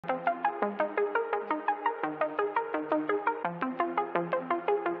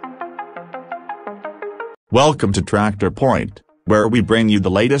Welcome to Tractor Point, where we bring you the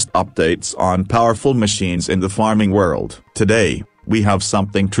latest updates on powerful machines in the farming world. Today, we have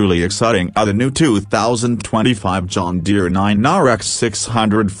something truly exciting: the new 2025 John Deere 9RX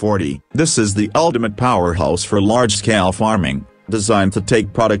 640. This is the ultimate powerhouse for large-scale farming, designed to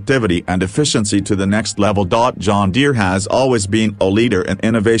take productivity and efficiency to the next level. John Deere has always been a leader in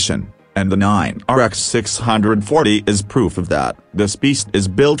innovation, and the 9RX 640 is proof of that. This beast is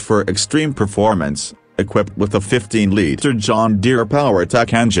built for extreme performance, equipped with a 15-liter John Deere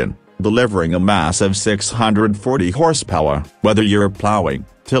PowerTech engine, delivering a massive 640 horsepower. Whether you're plowing,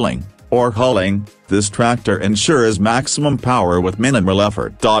 tilling, or hulling, this tractor ensures maximum power with minimal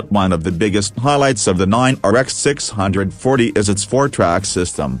effort. One of the biggest highlights of the 9RX 640 is its 4-track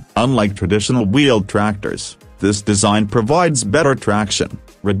system. Unlike traditional wheeled tractors, this design provides better traction,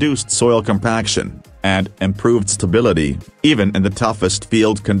 reduced soil compaction, and improved stability, even in the toughest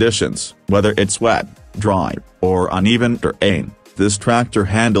field conditions. Whether it's wet, dry, or uneven terrain, this tractor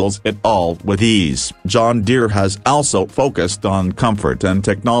handles it all with ease. John Deere has also focused on comfort and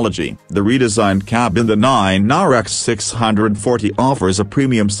technology. The redesigned cab in the 9RX 640 offers a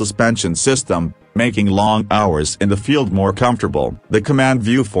premium suspension system, making long hours in the field more comfortable. The Command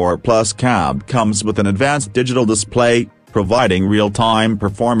View 4+ cab comes with an advanced digital display, providing real-time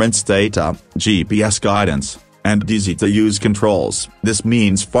performance data, GPS guidance, and easy-to-use controls. This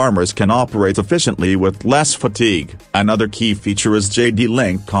means farmers can operate efficiently with less fatigue. Another key feature is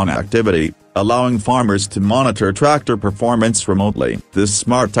JD-Link connectivity, allowing farmers to monitor tractor performance remotely. This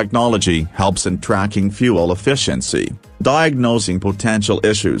smart technology helps in tracking fuel efficiency, diagnosing potential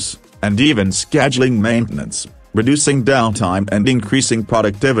issues, and even scheduling maintenance, reducing downtime and increasing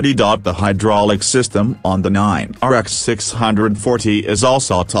productivity. The hydraulic system on the 9RX 640 is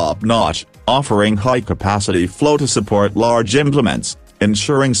also top-notch, offering high-capacity flow to support large implements,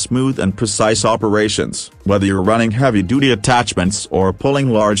 ensuring smooth and precise operations. Whether you're running heavy-duty attachments or pulling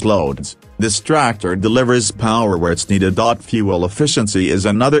large loads, this tractor delivers power where it's needed. Fuel efficiency is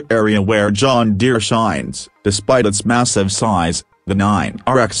another area where John Deere shines. Despite its massive size, the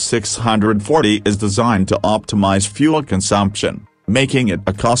 9RX 640 is designed to optimize fuel consumption, making it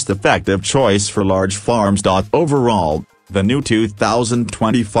a cost-effective choice for large farms. Overall, the new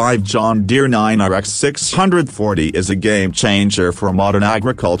 2025 John Deere 9RX 640 is a game-changer for modern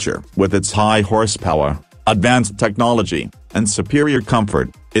agriculture. With its high horsepower, advanced technology, and superior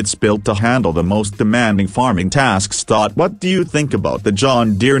comfort, it's built to handle the most demanding farming tasks. What do you think about the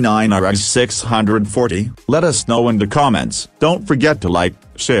John Deere 9RX 640? Let us know in the comments. Don't forget to like,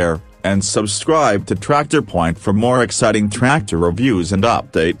 share, and subscribe to Tractor Point for more exciting tractor reviews and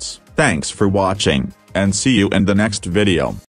updates. Thanks for watching, and see you in the next video.